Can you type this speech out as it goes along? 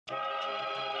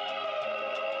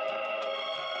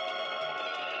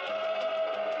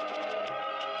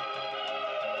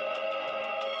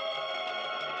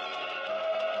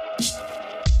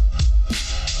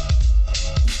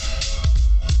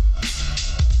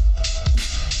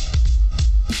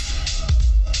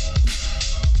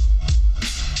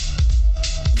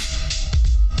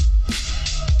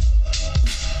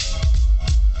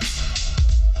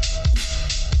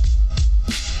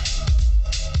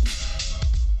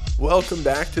Welcome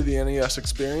back to the NES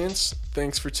Experience.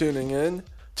 Thanks for tuning in.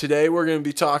 Today we're going to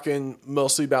be talking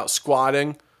mostly about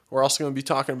squatting. We're also going to be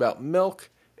talking about milk.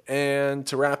 And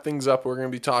to wrap things up, we're going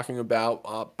to be talking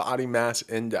about body mass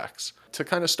index. To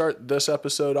kind of start this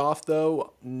episode off,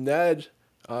 though, Ned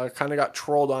kind of got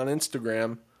trolled on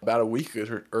Instagram about a week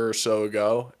or so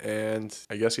ago. And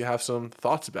I guess you have some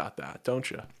thoughts about that, don't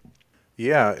you?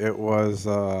 Yeah, it was,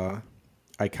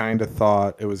 I kind of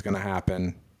thought it was going to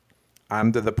happen.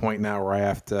 I'm to the point now where I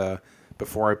have to,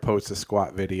 before I post a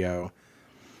squat video,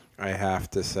 I have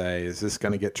to say, is this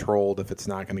going to get trolled? If it's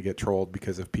not going to get trolled,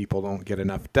 because if people don't get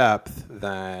enough depth,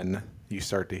 then you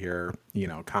start to hear,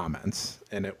 comments.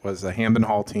 And it was a Hampton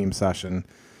Hall team session.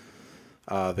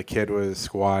 The kid was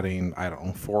squatting,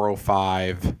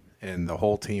 405, and the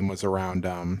whole team was around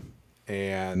him.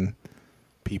 And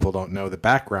people don't know the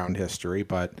background history,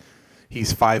 but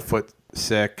he's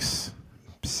 5'6",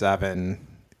 7,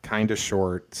 kind of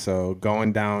short. So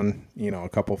going down, a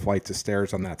couple flights of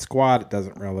stairs on that squat, it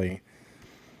doesn't really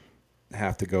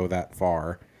have to go that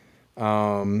far.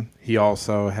 He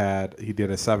also he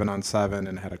did a 7-on-7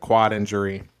 and had a quad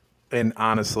injury. And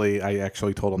honestly, I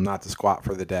actually told him not to squat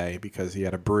for the day because he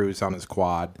had a bruise on his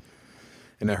quad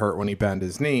and it hurt when he bent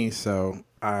his knee. So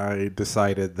I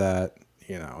decided that,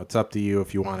 it's up to you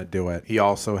if you want to do it. He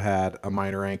also had a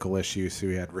minor ankle issue, so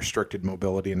he had restricted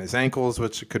mobility in his ankles,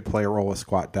 which could play a role with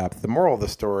squat depth. The moral of the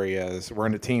story is we're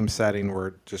in a team setting.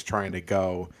 We're just trying to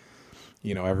go.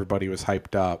 Everybody was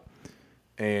hyped up.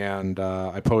 And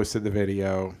I posted the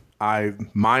video.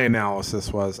 My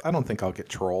analysis was, I don't think I'll get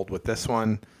trolled with this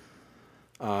one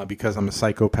because I'm a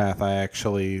psychopath. I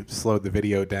actually slowed the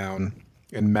video down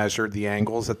and measured the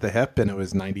angles at the hip, and it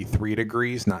was 93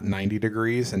 degrees, not 90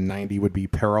 degrees, and 90 would be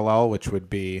parallel, which would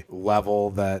be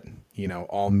level that,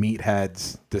 all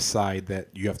meatheads decide that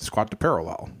you have to squat to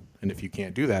parallel. And if you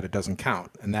can't do that, it doesn't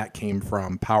count. And that came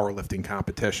from powerlifting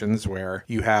competitions where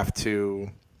you have to,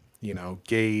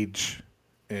 gauge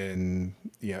and,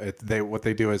 what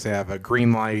they do is they have a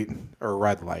green light or a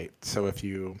red light. So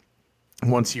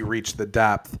once you reach the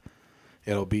depth,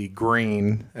 it'll be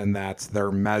green, and that's their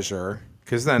measure.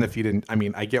 Because then if you didn't,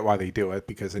 I get why they do it,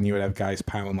 because then you would have guys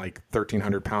piling like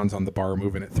 1,300 pounds on the bar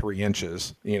moving at 3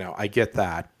 inches. I get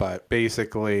that. But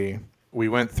basically, we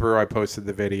went through, I posted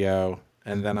the video,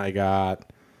 and then I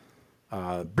got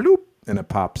bloop, and it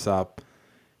pops up.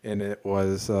 And it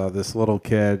was this little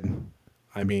kid.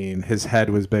 His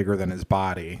head was bigger than his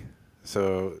body.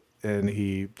 So, and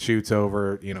he shoots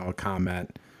over, a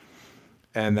comment.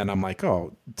 And then I'm like,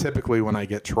 oh, typically when I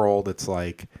get trolled, it's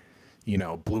like,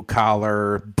 blue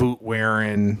collar, boot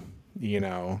wearing,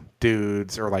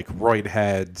 dudes or like roid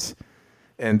heads.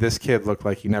 And this kid looked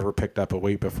like he never picked up a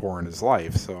weight before in his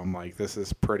life. So I'm like, this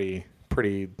is pretty,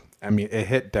 it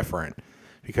hit different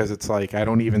because it's like, I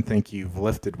don't even think you've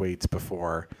lifted weights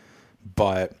before,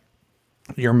 but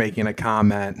you're making a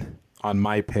comment on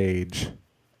my page,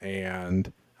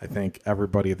 and I think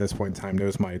everybody at this point in time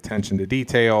knows my attention to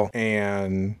detail,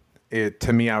 and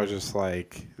to me, I was just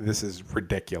like, this is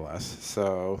ridiculous.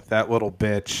 So that little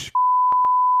bitch,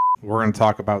 we're going to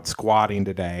talk about squatting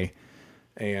today,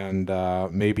 and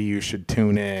maybe you should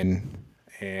tune in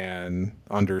and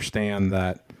understand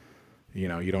that,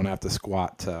 you don't have to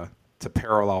squat to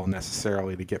parallel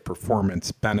necessarily to get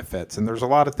performance benefits. And there's a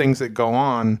lot of things that go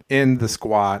on in the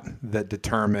squat that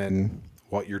determine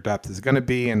what your depth is going to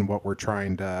be and what we're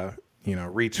trying to,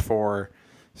 reach for.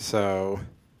 So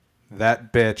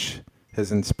that bitch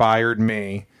has inspired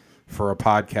me for a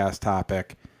podcast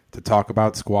topic to talk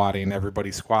about squatting.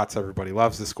 Everybody squats. Everybody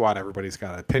loves the squat. Everybody's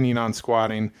got an opinion on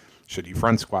squatting. Should you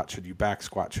front squat? Should you back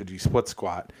squat? Should you split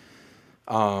squat?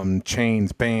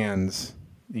 Chains, bands,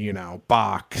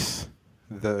 box.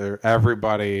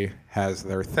 Everybody has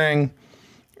their thing.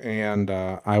 And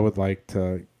I would like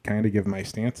to kind of give my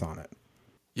stance on it.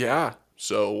 Yeah.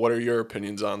 So what are your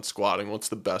opinions on squatting? What's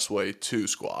the best way to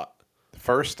squat?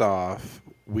 First off,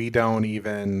 we don't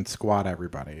even squat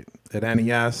everybody. At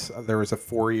NES, there was a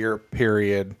 4-year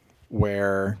period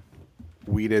where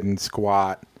we didn't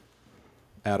squat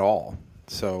at all.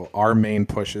 So our main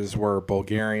pushes were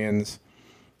Bulgarians,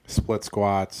 split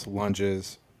squats,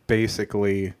 lunges,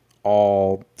 basically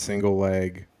all single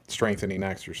leg strengthening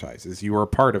exercises. You were a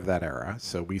part of that era,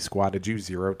 so we squatted you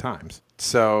 0 times.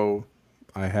 So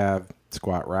I have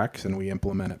squat recs, and we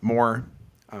implement it more.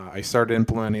 I started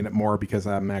implementing it more because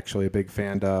I'm actually a big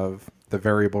fan of the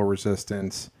variable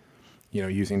resistance,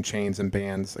 using chains and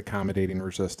bands, accommodating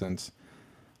resistance.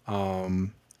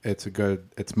 It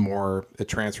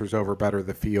transfers over better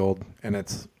the field, and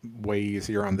it's way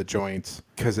easier on the joints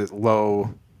because it's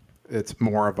low it's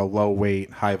more of a low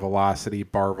weight, high velocity,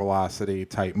 bar velocity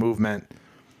type movement,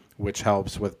 which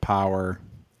helps with power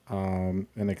and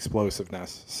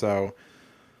explosiveness. So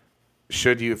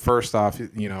should you, first off,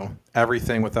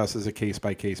 everything with us is a case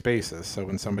by case basis. So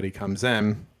when somebody comes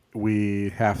in, we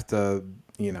have to,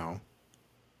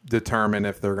 determine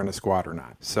if they're going to squat or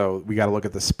not. So we got to look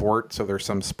at the sport. So there's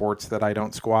some sports that I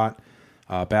don't squat.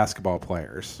 Basketball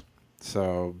players.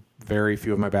 So very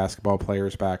few of my basketball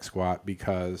players back squat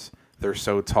because they're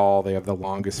so tall. They have the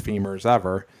longest femurs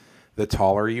ever. The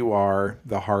taller you are,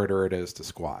 the harder it is to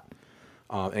squat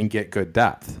and get good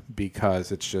depth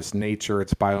because it's just nature.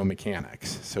 It's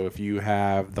biomechanics. So if you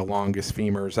have the longest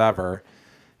femurs ever,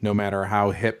 no matter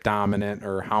how hip dominant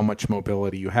or how much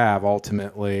mobility you have,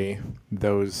 ultimately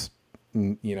those,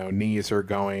 knees are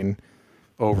going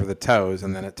over the toes,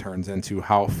 and then it turns into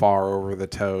how far over the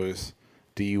toes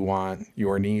do you want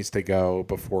your knees to go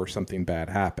before something bad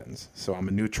happens. So I'm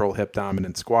a neutral hip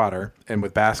dominant squatter, and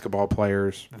with basketball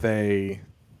players, they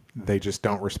just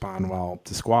don't respond well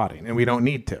to squatting, and we don't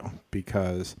need to,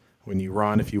 because when you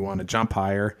run, if you want to jump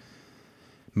higher,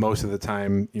 most of the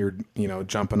time you're,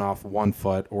 jumping off 1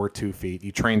 foot or 2 feet.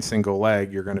 You train single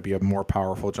leg, you're going to be a more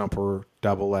powerful jumper,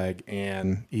 double leg,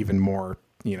 and even more,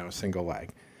 single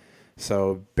leg.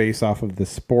 So based off of the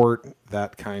sport,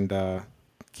 that kind of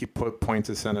points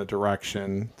us in a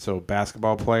direction. So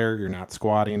basketball player, you're not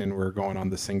squatting, and we're going on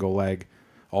the single leg,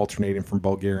 alternating from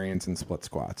Bulgarians and split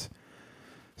squats.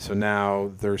 So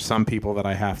now there's some people that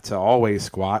I have to always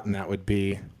squat, and that would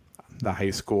be the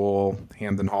high school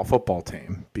Hampden Hall football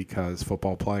team, because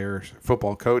football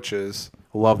coaches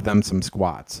love them some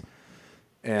squats.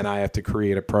 And I have to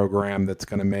create a program that's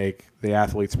going to make the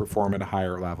athletes perform at a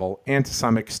higher level and to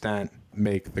some extent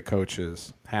make the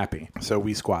coaches happy. So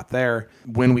we squat there.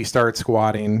 When we start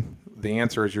squatting, the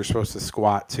answer is you're supposed to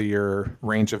squat to your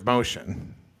range of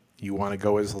motion. You want to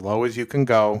go as low as you can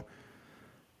go,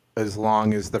 as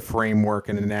long as the framework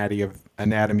and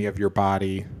anatomy of your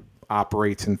body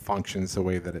operates and functions the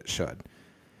way that it should.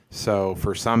 So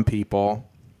for some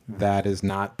people, that is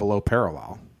not below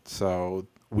parallel. So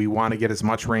we want to get as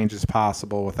much range as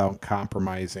possible without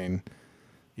compromising,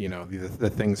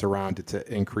 the things around it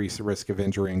to increase the risk of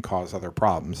injury and cause other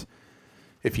problems.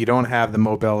 If you don't have the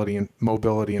mobility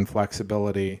and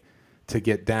flexibility to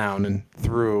get down and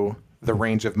through the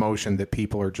range of motion that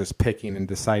people are just picking and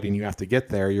deciding you have to get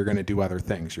there, you're going to do other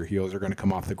things. Your heels are going to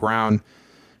come off the ground.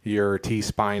 Your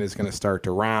T-spine is going to start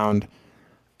to round.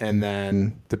 And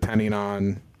then depending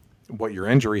on what your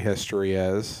injury history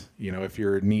is, if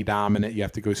you're knee dominant, you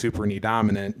have to go super knee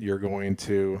dominant, you're going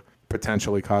to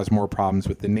potentially cause more problems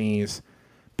with the knees.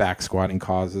 Back squatting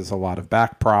causes a lot of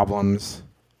back problems.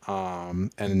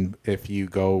 And if you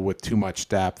go with too much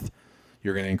depth,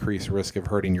 you're going to increase the risk of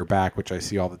hurting your back, which I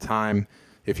see all the time.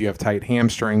 If you have tight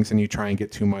hamstrings and you try and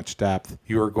get too much depth,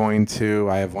 you are going to,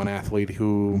 I have one athlete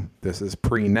who, this is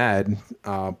pre-Ned,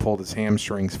 pulled his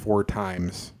hamstrings 4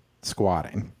 times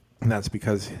squatting. And that's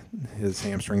because his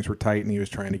hamstrings were tight and he was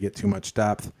trying to get too much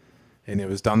depth, and it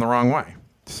was done the wrong way.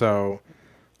 So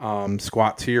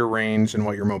squat to your range and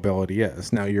what your mobility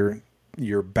is. Now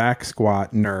your back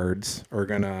squat nerds are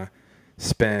going to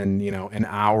spend, an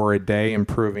hour a day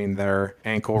improving their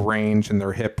ankle range and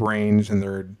their hip range, and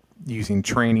they're using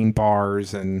training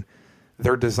bars, and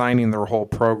they're designing their whole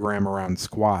program around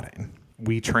squatting.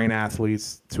 We train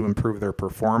athletes to improve their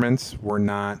performance. We're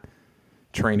not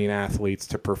training athletes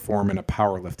to perform in a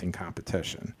powerlifting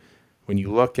competition. When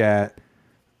you look at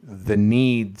the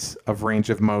needs of range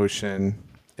of motion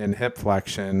and hip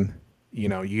flexion,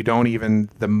 you don't even,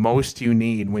 the most you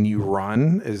need when you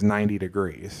run is 90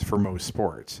 degrees for most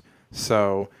sports.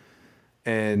 So,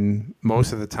 and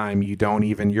most of the time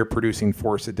you're producing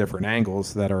force at different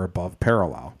angles that are above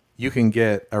parallel. You can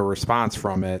get a response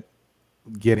from it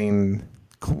getting,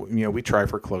 we try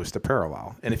for close to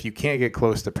parallel. And if you can't get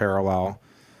close to parallel,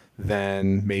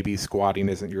 then maybe squatting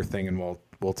isn't your thing, and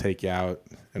we'll take you out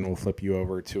and we'll flip you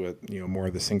over to more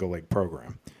of the single leg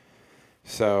program.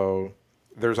 So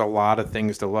there's a lot of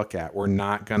things to look at. We're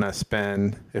not going to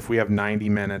spend, if we have 90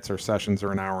 minutes or sessions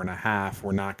are an hour and a half,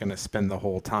 we're not going to spend the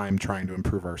whole time trying to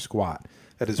improve our squat.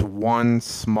 That is one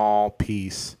small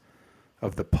piece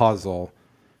of the puzzle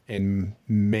in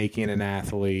making an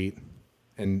athlete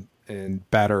and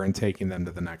better and taking them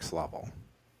to the next level.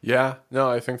 Yeah, no,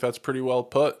 I think that's pretty well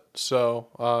put. So,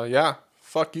 yeah,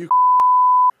 fuck you.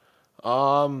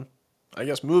 I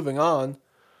guess moving on.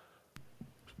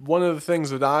 One of the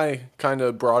things that I kind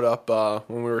of brought up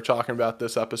when we were talking about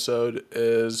this episode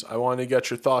is I wanted to get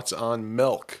your thoughts on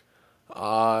milk.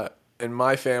 In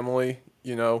my family,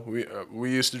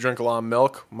 we used to drink a lot of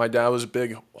milk. My dad was a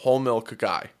big whole milk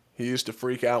guy. He used to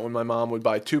freak out when my mom would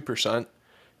buy 2%,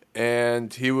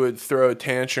 and he would throw a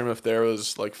tantrum if there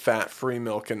was like fat-free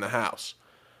milk in the house.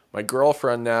 My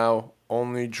girlfriend now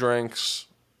only drinks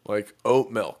like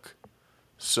oat milk.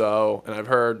 So, and I've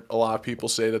heard a lot of people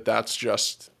say that that's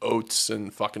just oats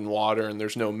and fucking water and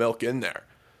there's no milk in there.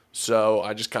 So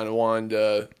I just kind of wanted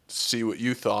to see what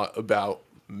you thought about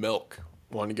milk.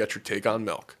 Want to get your take on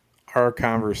milk. Our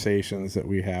conversations that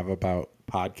we have about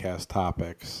podcast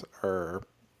topics are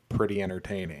pretty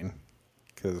entertaining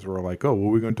because we're like, oh, what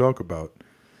are we going to talk about?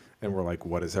 And we're like,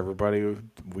 what is everybody?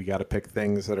 We got to pick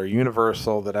things that are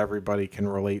universal that everybody can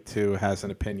relate to, has an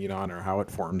opinion on, or how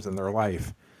it forms in their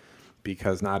life.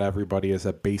 Because not everybody is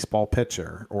a baseball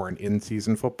pitcher or an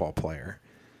in-season football player.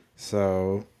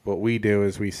 So what we do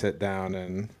is we sit down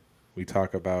and we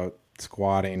talk about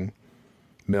squatting,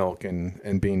 milk,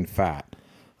 and being fat.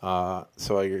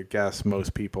 So I guess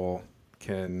most people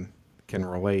can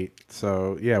relate.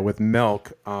 So yeah, with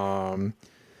milk,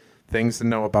 things to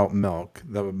know about milk.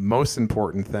 The most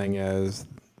important thing is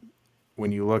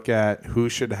when you look at who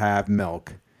should have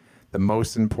milk, the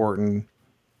most important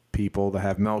people to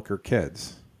have milk are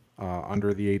kids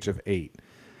under the age of 8.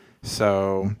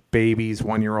 So babies,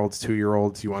 1-year-olds,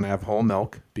 2-year-olds, you want to have whole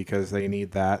milk because they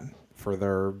need that for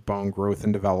their bone growth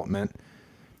and development.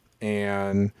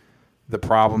 And the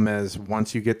problem is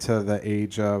once you get to the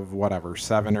age of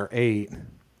 7 or 8,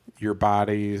 your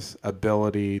body's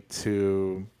ability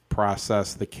to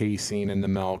process the casein in the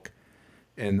milk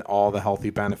and all the healthy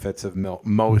benefits of milk,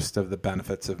 most of the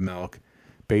benefits of milk,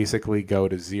 basically go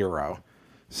to zero.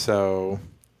 So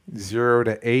 0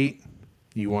 to 8,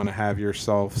 you want to have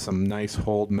yourself some nice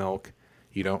whole milk.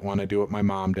 You don't want to do what my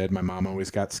mom did. My mom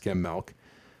always got skim milk.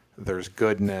 There's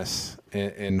goodness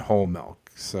in whole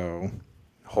milk. So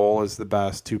whole is the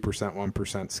best, 2%,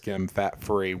 1% skim,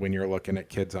 fat-free when you're looking at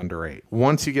kids under 8.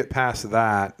 Once you get past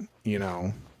that,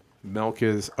 milk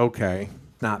is okay,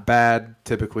 not bad.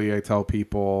 Typically, I tell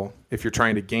people if you're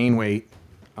trying to gain weight,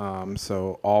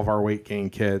 so all of our weight gain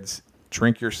kids,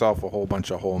 drink yourself a whole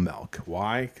bunch of whole milk.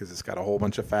 Why? Because it's got a whole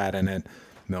bunch of fat in it.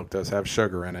 Milk does have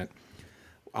sugar in it.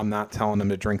 I'm not telling them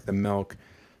to drink the milk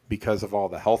because of all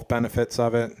the health benefits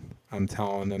of it. I'm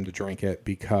telling them to drink it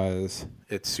because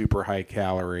it's super high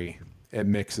calorie. It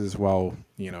mixes well,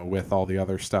 with all the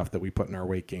other stuff that we put in our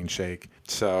weight gain shake.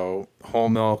 So whole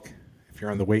milk, if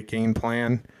you're on the weight gain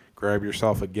plan, grab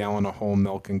yourself a gallon of whole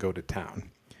milk and go to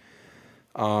town.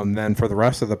 Then for the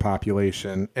rest of the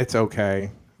population, it's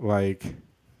okay. Like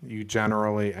you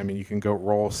generally, you can go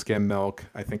roll skim milk.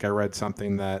 I think I read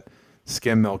something that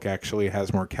skim milk actually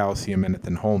has more calcium in it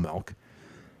than whole milk.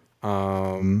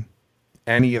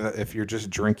 If you're just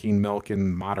drinking milk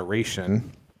in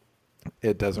moderation,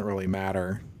 it doesn't really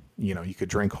matter. You could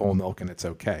drink whole milk and it's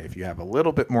okay. If you have a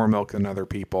little bit more milk than other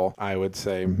people, I would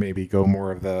say maybe go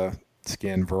more of the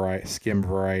skim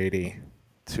variety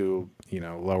to,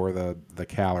 lower the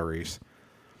calories.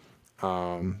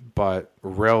 But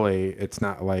really, it's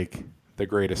not like the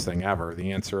greatest thing ever.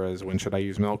 The answer is, when should I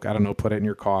use milk? I don't know. Put it in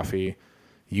your coffee.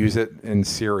 Use it in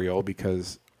cereal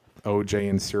because OJ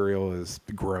in cereal is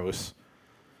gross.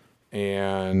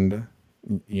 And,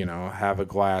 have a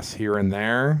glass here and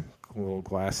there. A little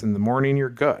glass in the morning, you're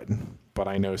good. But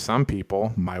I know some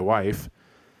people, my wife,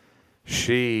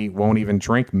 she won't even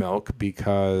drink milk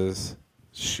because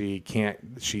she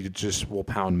just will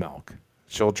pound milk.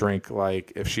 She'll drink,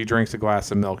 if she drinks a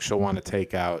glass of milk, she'll want to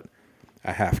take out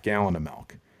a half gallon of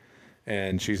milk.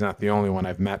 And she's not the only one.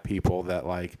 I've met people that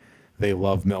they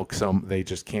love milk, so they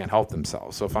just can't help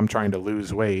themselves. So if I'm trying to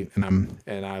lose weight and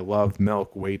I love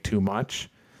milk way too much,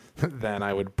 then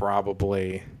I would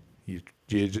probably,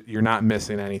 you're not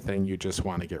missing anything. You just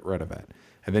want to get rid of it.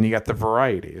 And then you got the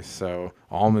varieties. So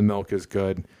almond milk is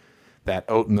good. That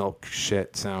oat milk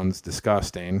shit sounds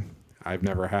disgusting. I've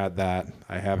never had that.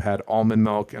 I have had almond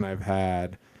milk and I've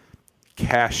had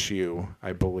cashew,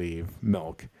 I believe,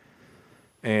 milk.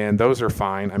 And those are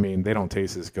fine. They don't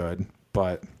taste as good,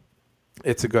 but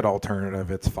it's a good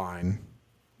alternative. It's fine.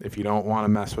 If you don't want to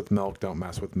mess with milk, don't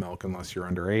mess with milk unless you're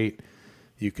under 8.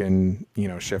 You can,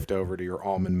 shift over to your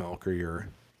almond milk or your,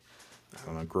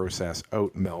 gross ass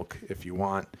oat milk if you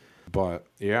want. But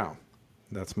yeah,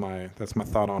 that's my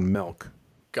thought on milk.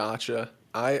 Gotcha.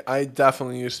 I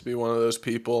definitely used to be one of those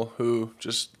people who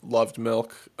just loved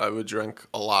milk. I would drink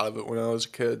a lot of it when I was a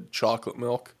kid. Chocolate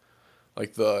milk.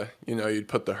 You'd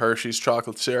put the Hershey's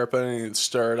chocolate syrup in it and you'd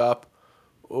stir it up.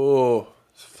 Oh,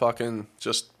 it's fucking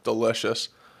just delicious.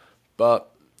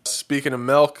 But speaking of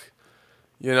milk,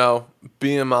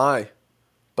 BMI,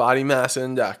 body mass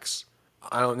index.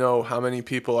 I don't know how many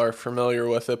people are familiar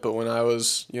with it, but when I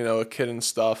was, a kid and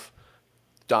stuff,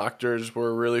 doctors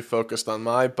were really focused on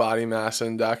my body mass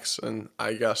index. And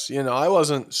I guess, I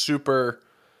wasn't super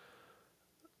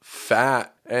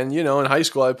fat. And, in high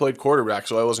school I played quarterback,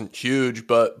 so I wasn't huge,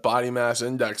 but body mass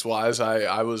index wise,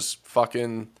 I was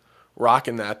fucking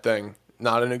rocking that thing.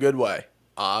 Not in a good way.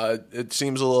 It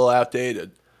seems a little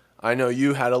outdated. I know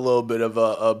you had a little bit of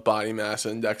a body mass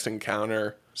index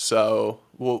encounter. So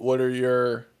what are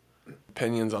your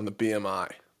opinions on the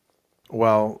BMI?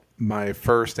 Well, my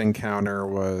first encounter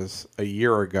was a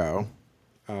year ago.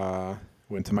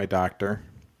 Went to my doctor.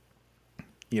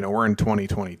 We're in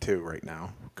 2022 right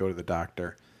now. Go to the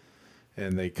doctor,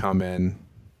 and they come in.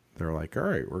 They're like, all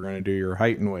right, we're going to do your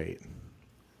height and weight.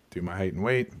 Do my height and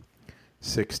weight.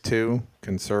 6'2",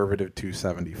 conservative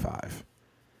 275.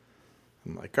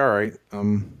 I'm like, all right,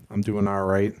 I'm doing all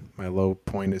right. My low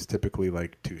point is typically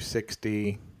like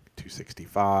 260,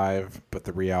 265, but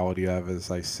the reality of it is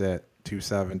I sit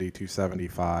 270,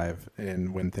 275,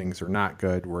 and when things are not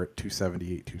good, we're at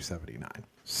 278, 279.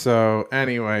 So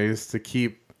anyways, to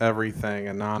keep everything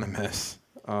anonymous,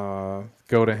 go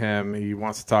to him. He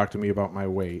wants to talk to me about my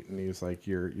weight, and he was like,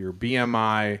 your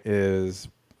BMI is...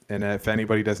 And if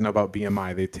anybody doesn't know about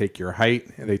BMI, they take your height,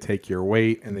 and they take your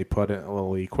weight, and they put in a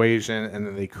little equation, and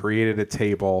then they created a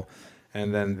table,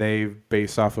 and then they,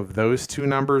 based off of those two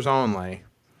numbers only,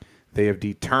 they have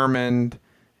determined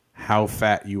how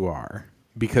fat you are.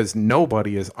 Because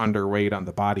nobody is underweight on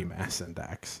the body mass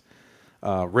index.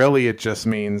 Really, it just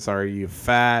means, are you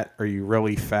fat, are you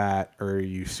really fat, or are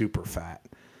you super fat?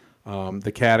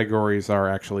 The categories are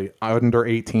actually under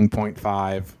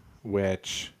 18.5,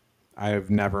 which... I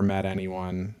have never met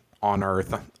anyone on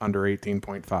Earth under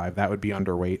 18.5. That would be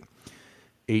underweight.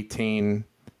 18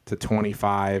 to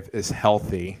 25 is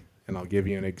healthy, and I'll give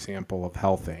you an example of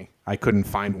healthy. I couldn't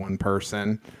find one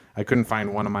person. I couldn't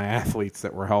find one of my athletes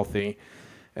that were healthy.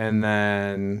 And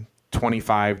then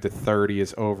 25 to 30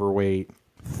 is overweight.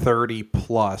 30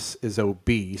 plus is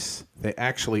obese. They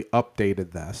actually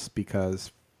updated this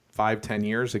because 5-10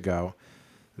 years ago,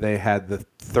 they had the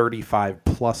 35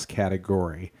 plus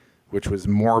category, which was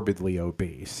morbidly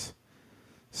obese.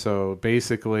 So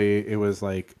basically it was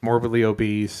like morbidly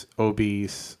obese,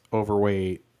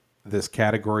 overweight, this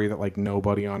category that like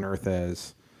nobody on earth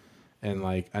is, and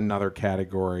like another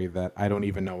category that I don't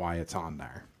even know why it's on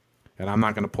there. And I'm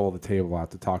not going to pull the table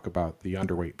out to talk about the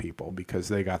underweight people because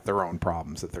they got their own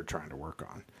problems that they're trying to work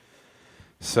on.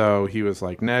 So he was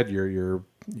like, Ned, your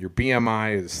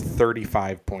BMI is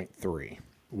 35.3,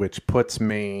 which puts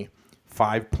me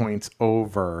 5 points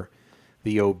over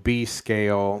the obese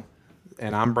scale,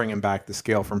 and I'm bringing back the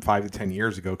scale from 5 to 10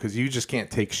 years ago because you just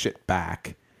can't take shit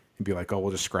back and be like, oh,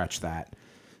 we'll just scratch that.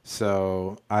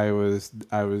 So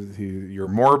you're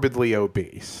morbidly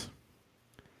obese.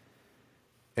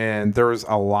 And there was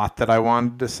a lot that I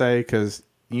wanted to say because,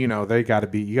 you got to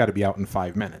be out in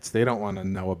 5 minutes. They don't want to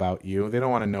know about you. They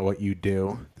don't want to know what you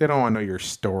do. They don't want to know your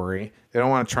story. They don't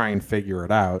want to try and figure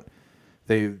it out.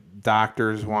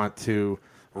 Doctors want to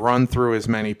run through as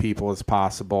many people as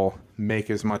possible, make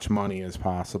as much money as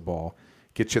possible,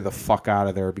 get you the fuck out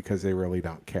of there because they really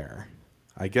don't care.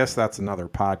 I guess that's another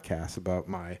podcast about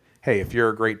hey, if you're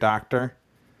a great doctor,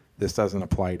 this doesn't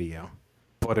apply to you.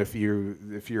 But if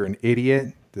you're an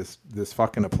idiot, this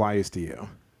fucking applies to you.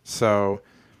 So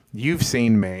you've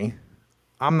seen me.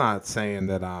 I'm not saying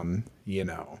that I'm,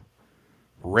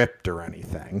 ripped or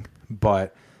anything,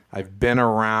 but I've been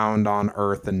around on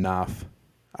Earth enough.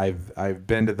 I've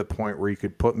been to the point where you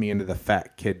could put me into the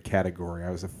fat kid category. I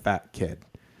was a fat kid.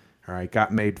 All right,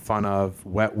 got made fun of,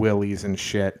 wet willies and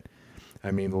shit.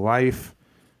 I mean, life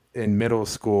in middle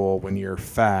school when you're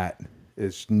fat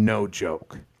is no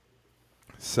joke.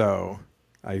 So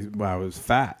I was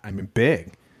fat. I mean, big.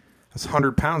 I was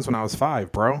 100 pounds when I was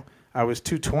 5, bro. I was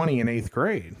 220 in 8th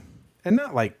grade. And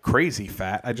not like crazy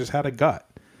fat. I just had a gut.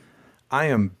 I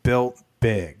am built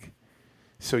big.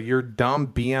 So your dumb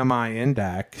BMI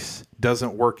index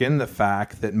doesn't work in the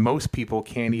fact that most people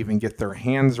can't even get their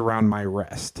hands around my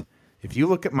wrist. If you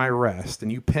look at my wrist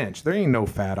and you pinch, there ain't no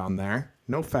fat on there.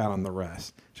 No fat on the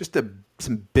wrist. Just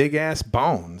some big-ass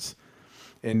bones.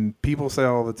 And people say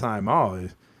all the time,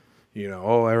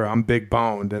 I'm big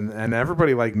boned. And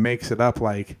everybody like makes it up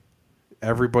like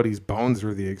everybody's bones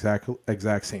are the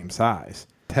exact same size.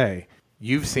 Hey,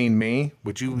 you've seen me.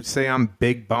 Would you say I'm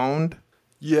big boned?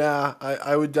 Yeah,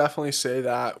 I would definitely say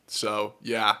that. So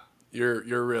yeah,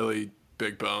 you're really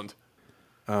big boned.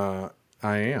 I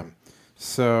am.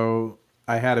 So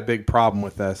I had a big problem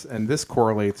with this, and this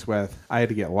correlates with I had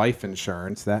to get life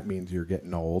insurance. That means you're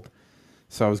getting old.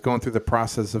 So I was going through the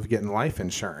process of getting life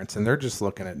insurance, and they're just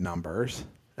looking at numbers,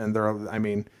 and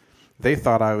They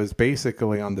thought I was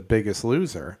basically on The Biggest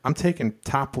Loser. I'm taking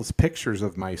topless pictures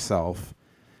of myself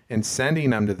and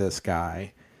sending them to this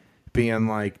guy, being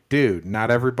like, dude,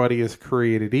 not everybody is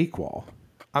created equal.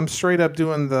 I'm straight up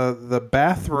doing the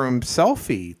bathroom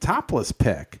selfie, topless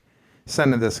pic,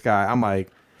 sending this guy. I'm like,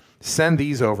 send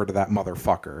these over to that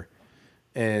motherfucker.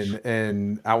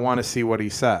 And I want to see what he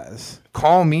says.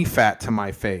 Call me fat to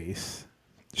my face.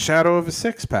 Shadow of a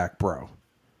six-pack, bro.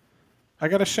 I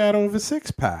got a shadow of a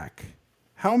six-pack.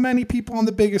 How many people on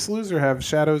The Biggest Loser have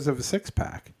shadows of a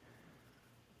six-pack?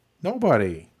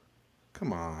 Nobody.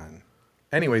 Come on.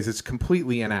 Anyways, it's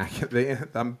completely inaccurate.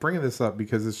 I'm bringing this up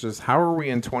because it's just, how are we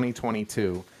in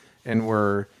 2022 and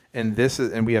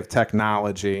we have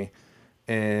technology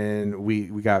and we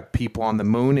got people on the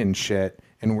moon and shit,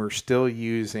 and we're still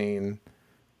using,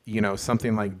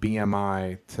 something like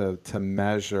BMI to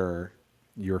measure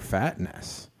your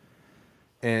fatness.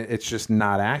 And it's just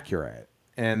not accurate.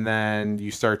 And then you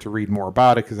start to read more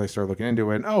about it because I started looking into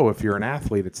it. And, oh, if you're an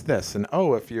athlete, it's this. And,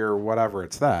 oh, if you're whatever,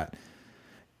 it's that.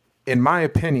 In my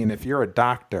opinion, if you're a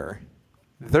doctor,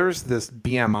 there's this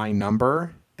BMI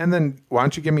number. And then why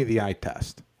don't you give me the eye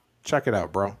test? Check it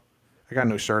out, bro. I got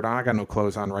no shirt on. I got no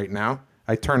clothes on right now.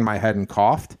 I turned my head and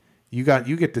coughed. You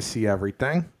get to see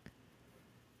everything.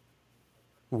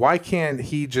 Why can't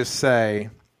he just say,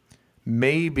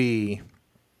 maybe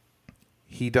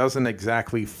he doesn't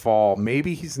exactly fall.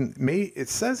 Maybe it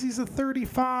says he's a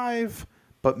 35,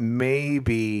 but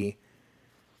maybe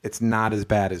it's not as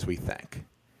bad as we think.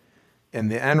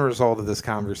 And the end result of this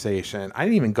conversation, I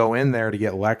didn't even go in there to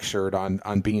get lectured on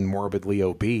being morbidly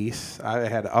obese. I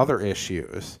had other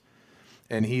issues.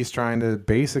 And he's trying to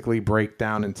basically break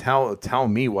down and tell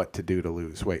me what to do to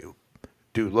lose weight.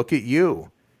 Dude, look at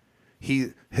you.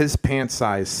 His pant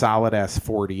size, solid ass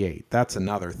 48. That's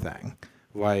another thing.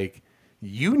 Like,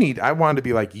 I wanted to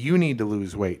be like, you need to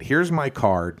lose weight. Here's my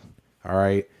card. All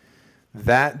right.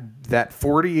 That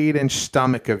 48-inch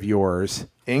stomach of yours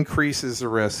increases the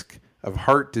risk of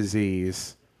heart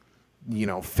disease,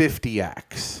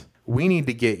 50x. We need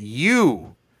to get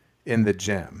you in the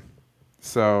gym.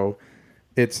 So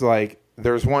it's like,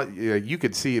 there's one, you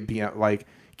could see it being like,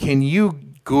 can you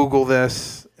Google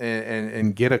this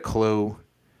and get a clue?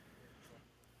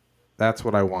 That's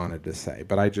what I wanted to say,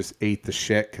 but I just ate the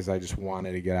shit because I just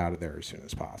wanted to get out of there as soon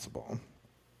as possible.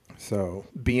 So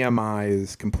BMI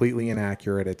is completely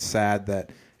inaccurate. It's sad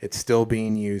that it's still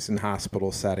being used in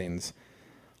hospital settings.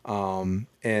 And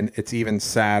it's even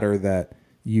sadder that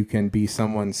you can be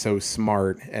someone so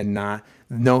smart and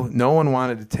no one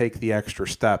wanted to take the extra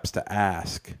steps to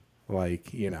ask, like,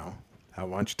 why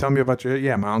don't you tell me about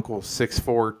my uncle's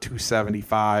 6'4",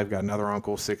 275, got another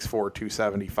uncle 6'4",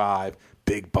 275,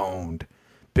 big boned,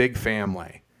 big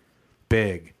family,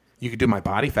 big. You could do my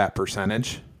body fat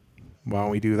percentage. Why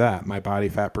don't we do that? My body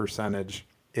fat percentage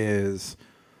is,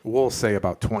 we'll say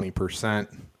about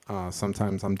 20%.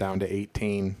 Sometimes I'm down to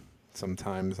 18.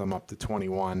 Sometimes I'm up to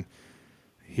 21.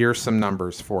 Here's some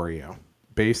numbers for you.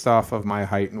 Based off of my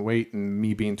height and weight and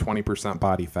me being 20%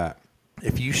 body fat,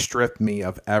 if you stripped me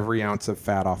of every ounce of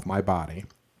fat off my body,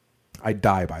 I'd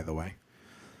die, by the way,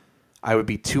 I would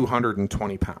be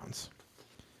 220 pounds.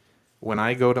 When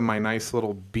I go to my nice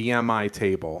little BMI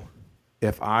table,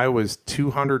 if I was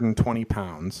 220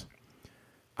 pounds,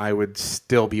 I would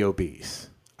still be obese.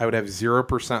 I would have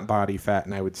 0% body fat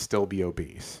and I would still be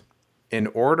obese. In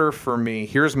order for me,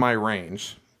 here's my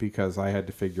range, because I had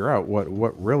to figure out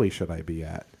what really should I be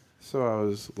at. So I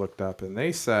was looked up and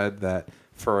they said that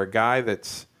for a guy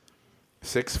that's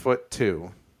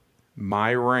 6'2", my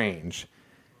range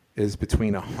is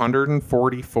between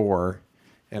 144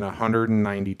 and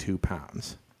 192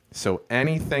 pounds. So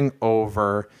anything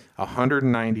over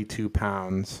 192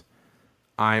 pounds,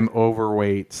 I'm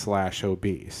overweight /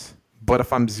 obese. But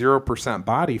if I'm 0%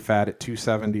 body fat at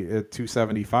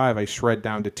 275, I shred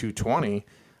down to 220.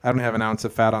 I don't have an ounce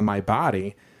of fat on my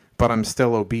body, but I'm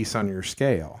still obese on your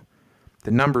scale.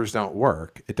 The numbers don't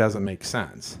work. It doesn't make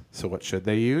sense. So what should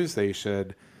they use? They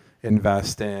should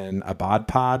invest in a bod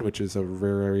pod, which is a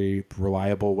very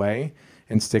reliable way,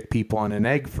 and stick people on an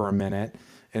egg for a minute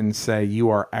and say you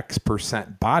are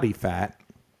X% body fat,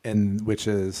 and which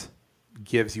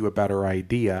gives you a better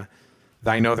idea.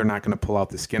 I know they're not going to pull out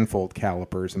the skin fold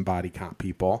calipers and body comp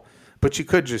people, but you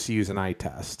could just use an eye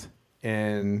test.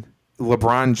 And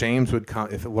LeBron James would come.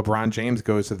 If LeBron James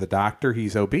goes to the doctor,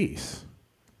 he's obese.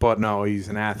 But no, he's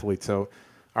an athlete. So,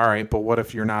 all right, but what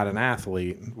if you're not an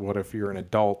athlete? What if you're an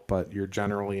adult, but you're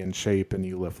generally in shape and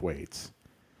you lift weights?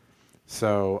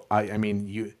 So, I mean,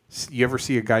 you ever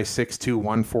see a guy 6'2",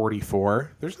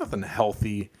 144? There's nothing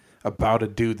healthy about a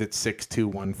dude that's 6'2",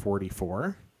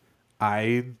 144.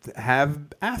 I have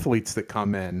athletes that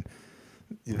come in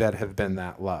that have been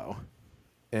that low.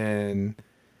 And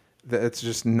it's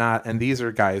just not, and these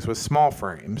are guys with small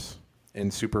frames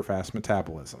and super fast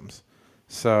metabolisms.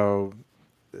 So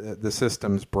the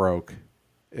system's broke.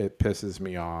 It pisses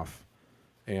me off.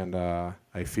 And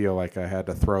I feel like I had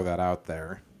to throw that out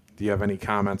there. Do you have any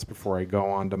comments before I go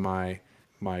on to my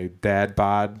dad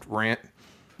bod rant?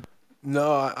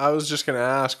 No, I was just going to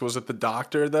ask, was it the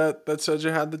doctor that said you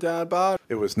had the dad bod?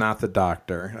 It was not the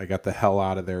doctor. I got the hell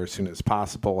out of there as soon as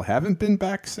possible. Haven't been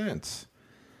back since.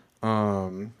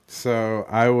 So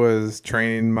I was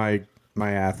training my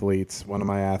athletes, one of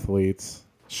my athletes,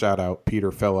 shout out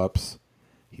Peter Phillips.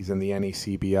 He's in the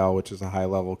NECBL, which is a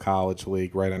high-level college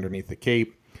league right underneath the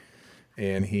Cape.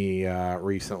 And he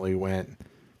recently went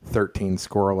 13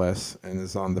 scoreless and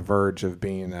is on the verge of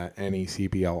being an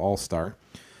NECBL All-Star.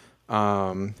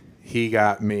 He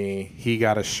got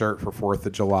a shirt for 4th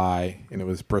of July, and it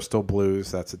was Bristol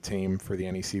Blues. That's a team for the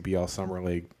NECBL Summer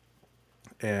League.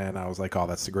 And I was like, oh,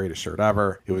 that's the greatest shirt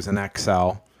ever. It was an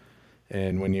XL.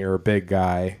 And when you're a big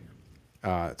guy,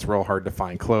 it's real hard to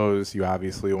find clothes. You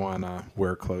obviously want to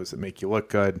wear clothes that make you look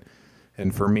good.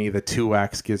 And for me, the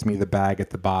 2X gives me the bag at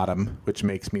the bottom, which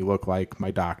makes me look like my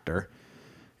doctor.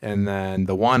 And then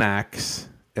the 1X,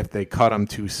 if they cut them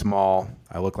too small,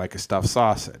 I look like a stuffed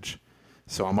sausage.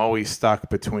 So I'm always stuck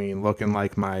between looking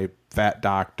like my fat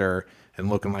doctor and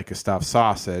looking like a stuffed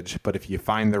sausage. But if you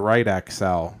find the right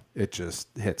XL, it just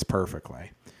hits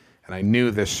perfectly. And I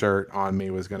knew this shirt on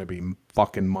me was going to be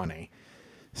fucking money.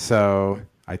 So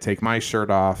I take my shirt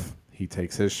off. He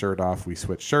takes his shirt off. We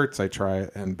switch shirts. I try,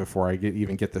 and before I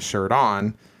even get the shirt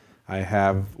on, I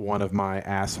have one of my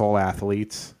asshole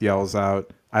athletes yells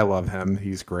out, I love him.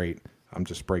 He's great. I'm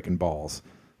just breaking balls.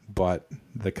 But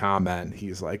the comment,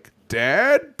 he's like,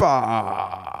 dad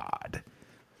bod.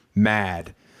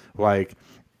 Mad. Like,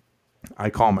 I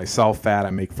call myself fat.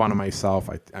 I make fun of myself.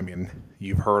 I mean,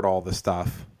 you've heard all the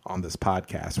stuff on this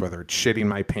podcast, whether it's shitting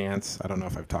my pants. I don't know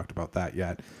if I've talked about that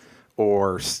yet.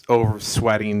 Or over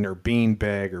sweating or being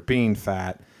big or being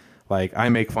fat. Like, I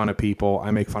make fun of people.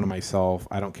 I make fun of myself.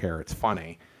 I don't care. It's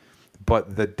funny.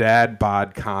 But the dad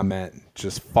bod comment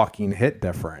just fucking hit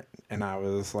different. And I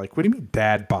was like, what do you mean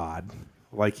dad bod?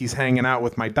 Like, he's hanging out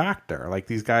with my doctor. Like,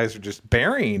 these guys are just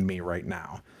burying me right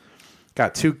now.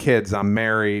 Got 2 kids. I'm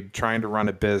married, trying to run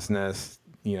a business,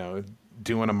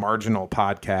 doing a marginal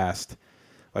podcast.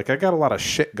 Like, I got a lot of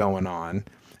shit going on.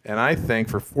 And I think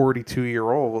for 42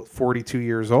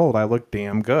 years old, I look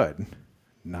damn good.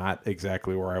 Not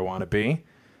exactly where I want to be.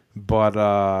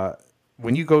 But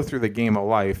when you go through the game of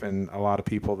life, and a lot of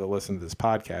people that listen to this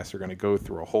podcast are going to go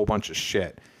through a whole bunch of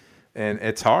shit. And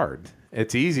it's hard.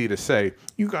 It's easy to say,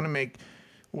 you got to make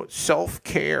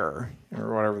self-care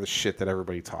or whatever the shit that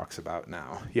everybody talks about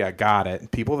now. Yeah, got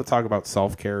it. People that talk about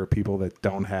self-care are people that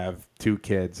don't have 2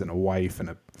 kids and a wife and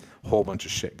a whole bunch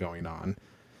of shit going on.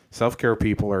 Self-care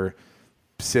people are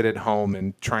sit at home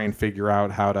and try and figure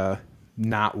out how to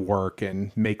not work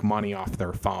and make money off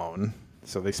their phone.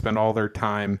 So they spend all their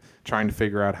time trying to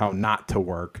figure out how not to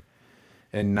work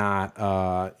and not,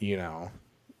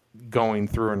 going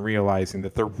through and realizing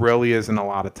that there really isn't a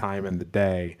lot of time in the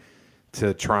day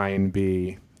to try and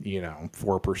be,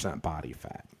 4% body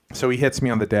fat. So he hits me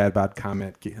on the dad bod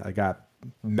comment. I got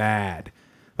mad.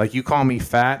 Like, you call me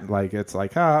fat, like, it's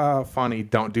like, funny,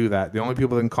 don't do that. The only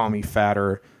people that can call me fat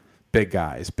are big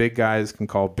guys. Big guys can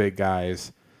call big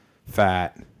guys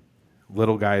fat.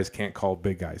 Little guys can't call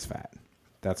big guys fat.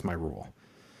 That's my rule.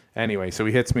 Anyway, so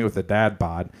he hits me with the dad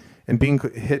bod. And being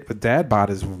hit with dad bod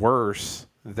is worse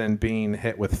than being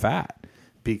hit with fat.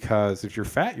 Because if you're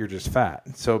fat, you're just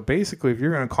fat. So basically, if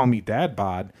you're going to call me dad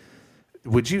bod,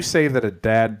 would you say that a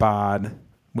dad bod,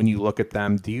 when you look at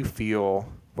them, do you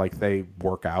feel like they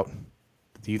work out?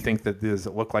 Do you think that does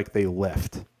it look like they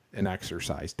lift and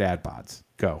exercise? Dad bods.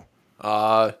 Go.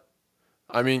 I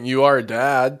mean, you are a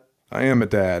dad. I am a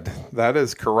dad. That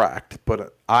is correct.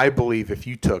 But I believe if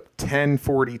you took 10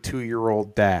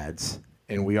 42-year-old dads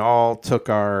and we all took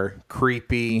our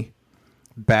creepy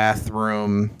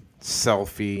bathroom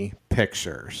selfie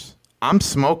pictures, I'm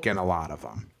smoking a lot of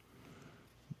them.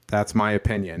 That's my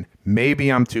opinion.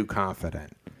 Maybe I'm too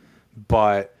confident.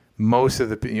 But most of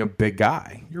the big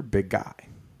guy, you're a big guy.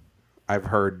 I've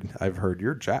heard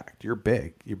you're jacked. You're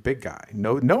big. You're a big guy.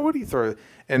 Nobody throws,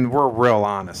 and we're real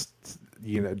honest.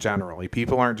 Generally,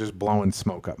 people aren't just blowing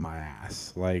smoke up my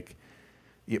ass. Like,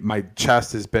 my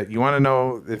chest is big. You want to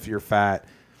know if you're fat?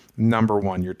 Number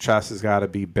 1, your chest has got to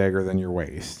be bigger than your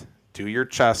waist. Do your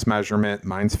chest measurement.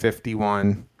 Mine's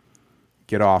 51.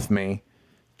 Get off me.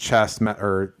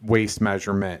 Waist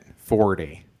measurement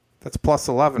 40. That's plus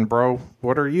 11, bro.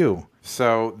 What are you?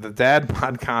 So the dad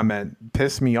bod comment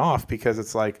pissed me off because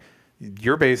it's like,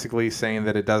 you're basically saying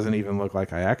that it doesn't even look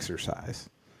like I exercise.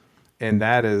 And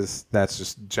that's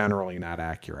just generally not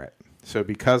accurate. So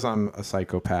because I'm a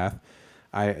psychopath,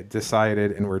 I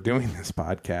decided, and we're doing this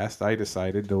podcast, I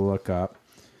decided to look up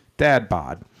dad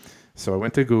bod. So I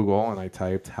went to Google and I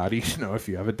typed, how do you know if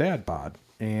you have a dad bod?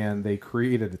 And they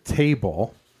created a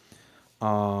table,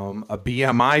 a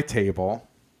BMI table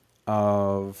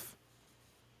of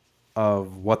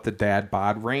what the dad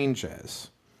bod range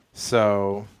is.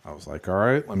 So I was like, all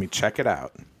right, let me check it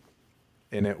out.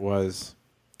 And it was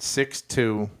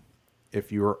 6'2"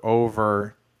 if you were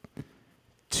over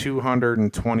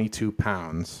 222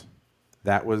 pounds.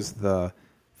 That was the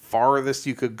farthest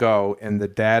you could go in the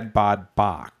dad bod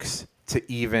box to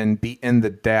even be in the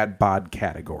dad bod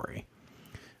category,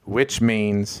 which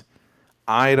means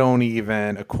I don't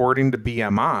even, according to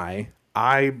BMI,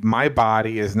 my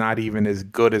body is not even as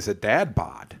good as a dad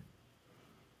bod.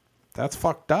 That's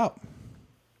fucked up.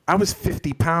 I was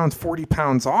 50 pounds, 40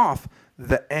 pounds off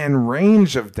the end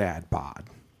range of dad bod.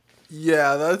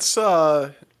 Yeah, that's I'm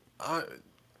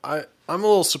a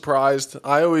little surprised.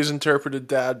 I always interpreted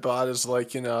dad bod as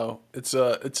like, it's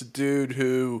a dude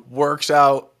who works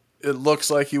out. It looks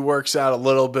like he works out a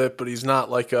little bit, but he's not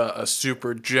like a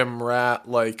super gym rat,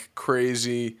 like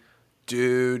crazy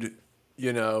dude,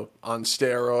 on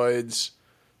steroids.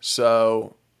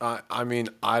 So, I mean,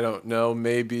 I don't know.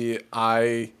 Maybe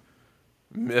I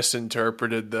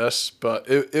misinterpreted this, but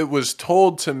it was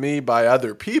told to me by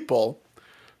other people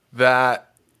that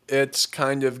it's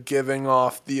kind of giving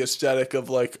off the aesthetic of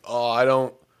like, oh, I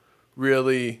don't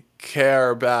really care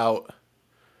about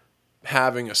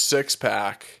having a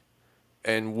six-pack,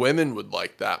 and women would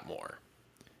like that more.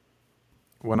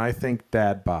 When I think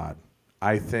dad bod,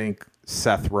 I think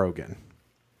Seth Rogen.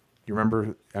 You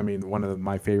remember, one of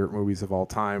my favorite movies of all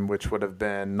time, which would have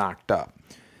been Knocked Up.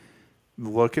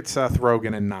 Look at Seth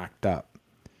Rogen in Knocked Up.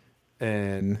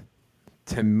 And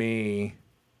to me,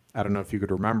 I don't know if you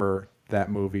could remember that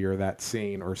movie or that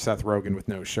scene or Seth Rogen with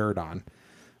no shirt on.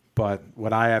 But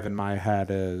what I have in my head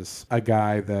is a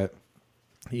guy that,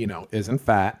 isn't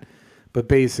fat, but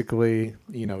basically,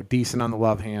 decent on the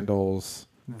love handles.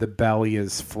 The belly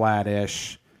is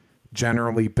flattish,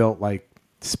 generally built like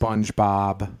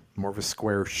SpongeBob, more of a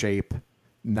square shape,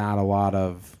 not a lot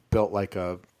of built like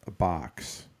a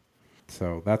box.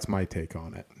 So that's my take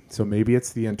on it. So maybe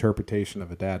it's the interpretation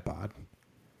of a dad bod.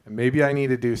 And maybe I need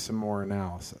to do some more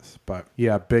analysis. But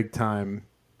yeah, big time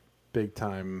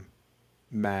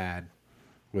mad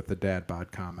with the dad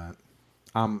bod comment.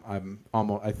 I'm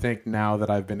almost, I think now that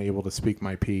I've been able to speak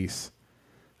my piece,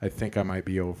 I think I might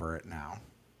be over it now.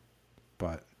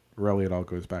 But really it all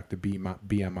goes back to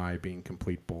BMI being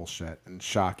complete bullshit and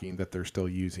shocking that they're still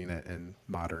using it in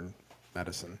modern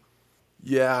medicine.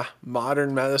 Yeah,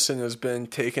 modern medicine has been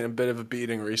taking a bit of a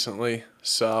beating recently.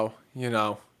 So,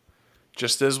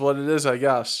 just is what it is, I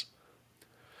guess.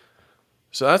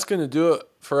 So that's going to do it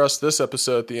for us this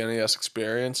episode at the NES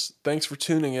Experience. Thanks for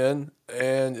tuning in.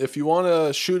 And if you want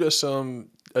to shoot us a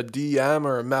DM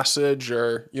or a message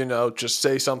or, just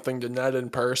say something to Ned in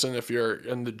person if you're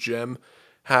in the gym,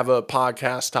 have a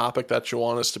podcast topic that you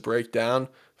want us to break down,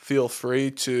 feel free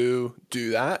to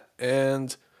do that.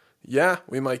 And yeah,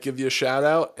 we might give you a shout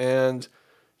out and,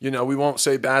 we won't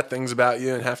say bad things about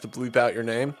you and have to bleep out your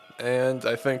name. And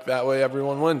I think that way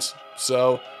everyone wins.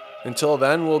 So until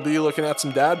then, we'll be looking at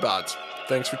some dad bods.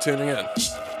 Thanks for tuning in.